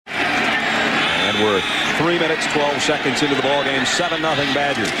And we're 3 minutes, 12 seconds into the ball game. 7-0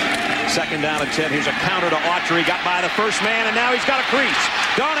 Badgers. Second down and 10. Here's a counter to Autry. Got by the first man, and now he's got a crease.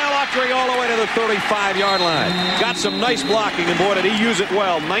 Darnell Autry all the way to the 35-yard line. Got some nice blocking, and boy, did he use it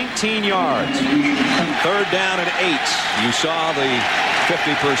well. 19 yards. Third down and 8. You saw the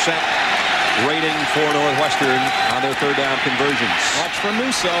 50% rating for Northwestern on their third down conversions. Watch for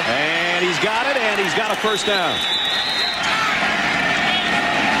Musso. And he's got it, and he's got a first down.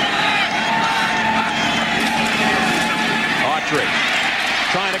 Autry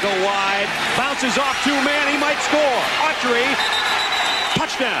trying to go wide. Bounces off two-man. He might score. Autry.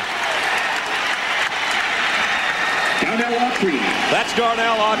 Touchdown. Darnell Autry. That's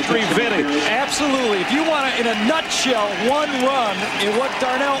Darnell Autry vintage. Absolutely. If you want to, in a nutshell, one run in what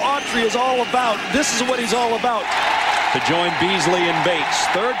Darnell Autry is all about, this is what he's all about. To join Beasley and Bates.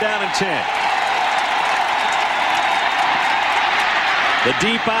 Third down and 10. The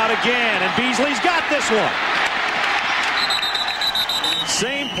deep out again, and Beasley's got this one.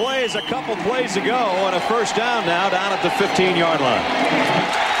 Same play as a couple plays ago, and a first down now down at the 15-yard line.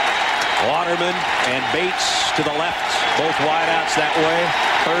 Waterman and Bates to the left, both wideouts that way.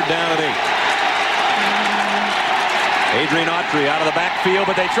 Third down and 8. Adrian Autry out of the backfield,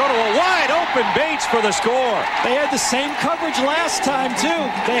 but they throw to a wide open Bates for the score. They had the same coverage last time, too.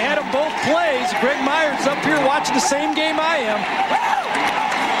 They had them both plays. Greg Myers up here watching the same game I am.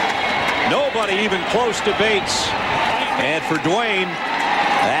 Nobody even close to Bates. And for Dwayne,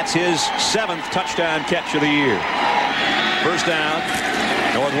 that's his 7th touchdown catch of the year. First down,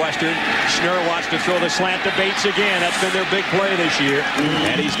 Northwestern. Schnur wants to throw the slant to Bates again. That's been their big play this year.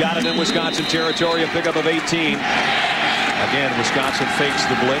 And he's got it in Wisconsin territory, a pickup of 18. Again, Wisconsin fakes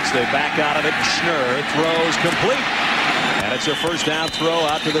the blitz. They back out of it. Schnur throws complete. And it's a first down throw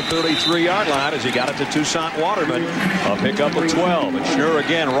out to the 33-yard line as he got it to Toussaint Waterman. A pickup of 12. And Schnur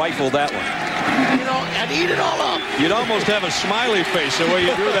again rifled that one. You know, and eat it all up. You'd almost have a smiley face the way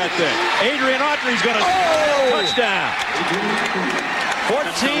you do that thing. Adrian Autry's going to touchdown.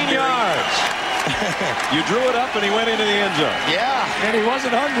 14 yards. You drew it up and he went into the end zone. Yeah. And he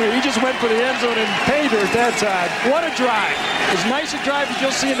wasn't hungry. He just went for the end zone and paid her at that time. What a drive. As nice a drive as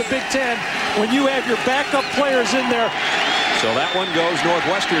you'll see in the Big Ten when you have your backup players in there. So that one goes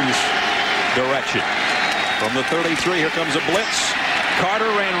Northwestern's direction. From the 33, here comes a blitz. Carter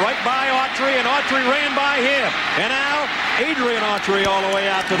ran right by Autry, and Autry ran by him. And now Adrian Autry all the way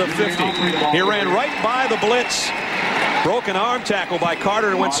out to the 50. He ran right by the blitz. Broken arm tackle by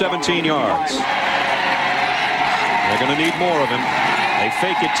Carter and went 17 yards. They're going to need more of him. They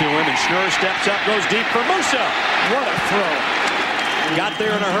fake it to him, and Schnur steps up, goes deep for Musso. What a throw. Got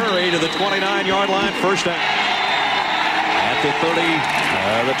there in a hurry to the 29-yard line. First down. At the 30,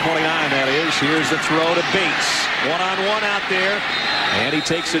 the 29 that is. Here's the throw to Bates. One-on-one out there. And he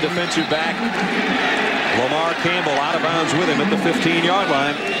takes the defensive back. Lamar Campbell out of bounds with him at the 15-yard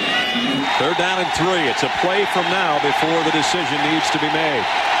line. Third down and 3. It's a play from now before the decision needs to be made.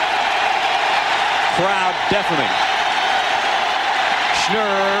 Crowd deafening.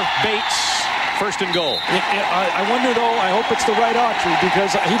 Schnur, Bates, first and goal. I wonder, though, I hope it's the right Autry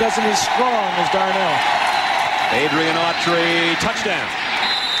because he doesn't as strong as Darnell. Adrian Autry, touchdown.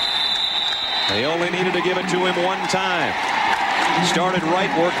 They only needed to give it to him one time. Started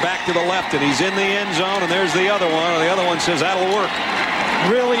right, worked back to the left, and he's in the end zone, and there's the other one, and the other one says that'll work.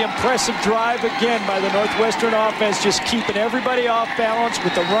 Really impressive drive again by the Northwestern offense, just keeping everybody off balance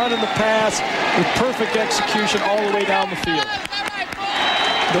with the run and the pass with perfect execution all the way down the field.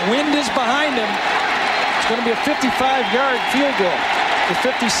 The wind is behind him. It's going to be a 55-yard field goal for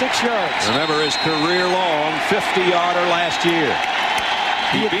 56 yards. Remember his career-long 50-yarder last year.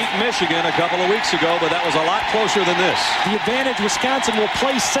 He beat Michigan a couple of weeks ago, but that was a lot closer than this. The advantage, Wisconsin will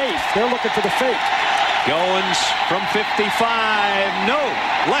play safe. They're looking for the fake. Goins from 55. No.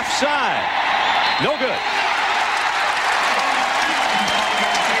 Left side. No good.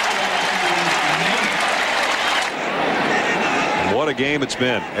 And what a game it's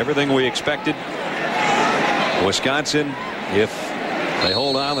been. Everything we expected. Wisconsin, if they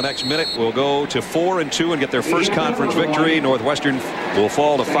hold on the next minute, will go to 4-2 and get their first conference victory. Northwestern will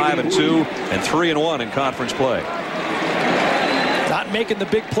fall to 5-2 and 3-1 in conference play. Not making the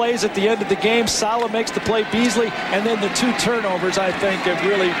big plays at the end of the game. Sala makes the play, Beasley, and then the 2 turnovers, I think, have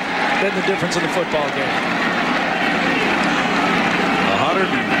really been the difference in the football game.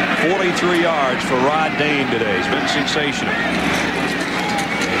 143 yards for Ron Dayne today. He's been sensational.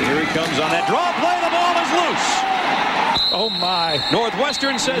 And here he comes on that draw play. The ball is loose. Oh, my.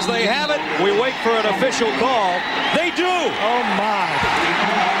 Northwestern says they have it. We wait for an official call. They do. Oh, my.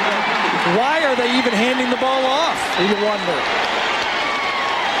 Why are they even handing the ball off? You wonder.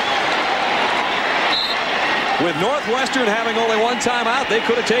 With Northwestern having only one timeout, they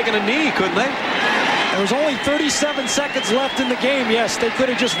could have taken a knee, couldn't they? There was only 37 seconds left in the game. Yes, they could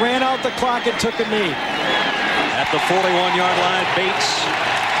have just ran out the clock and took a knee. At the 41-yard line, Bates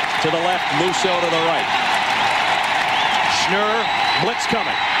to the left, Musso to the right. Schnur, blitz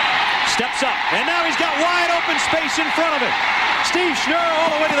coming. Steps up, and now he's got wide open space in front of him. Steve Schnur all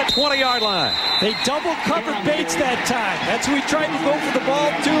the way to the 20-yard line. They double covered Bates that time. That's who he tried to go for the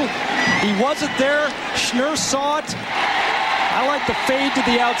ball to. He wasn't there. Schnur saw it. I like the fade to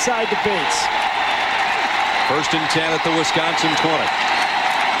the outside to Bates. 1st and 10 at the Wisconsin 20.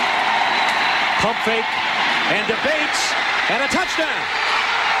 Pump fake, and to Bates, and a touchdown.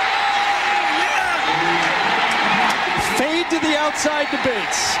 Fade to the outside to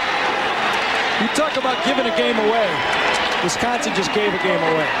Bates. You talk about giving a game away. Wisconsin just gave a game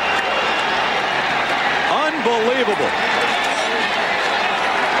away. Unbelievable.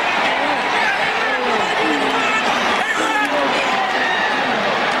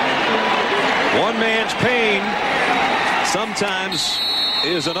 One man's pain sometimes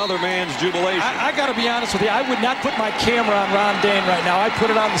is another man's jubilation. I got to be honest with you. I would not put my camera on Ron Dayne right now. I'd put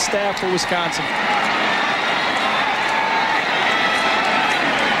it on the staff for Wisconsin.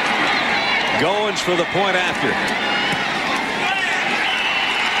 Goins for the point after.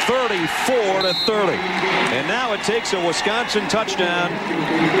 34-30. And now it takes a Wisconsin touchdown,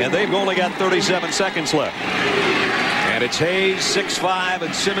 and they've only got 37 seconds left. And it's Hayes 6'5"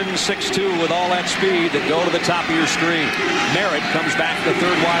 and Simmons 6'2" with all that speed that go to the top of your screen. Merritt comes back the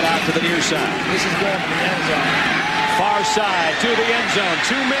third wide out to the near side. This is going to the end zone. Far side to the end zone.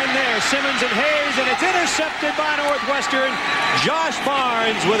 2 men there, Simmons and Hayes, and it's intercepted by Northwestern. Josh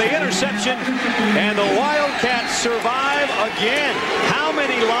Barnes with the interception, and the Wildcats survive again. How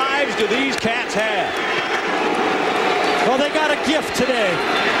many lives do these Cats have? Well, they got a gift today.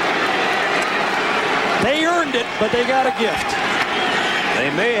 They earned it, but they got a gift. They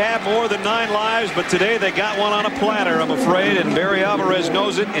may have more than 9 lives, but today they got one on a platter, I'm afraid, and Barry Alvarez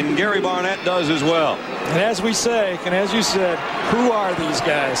knows it, and Gary Barnett does as well. And as we say, and as you said, who are these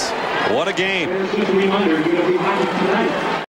guys? What a game.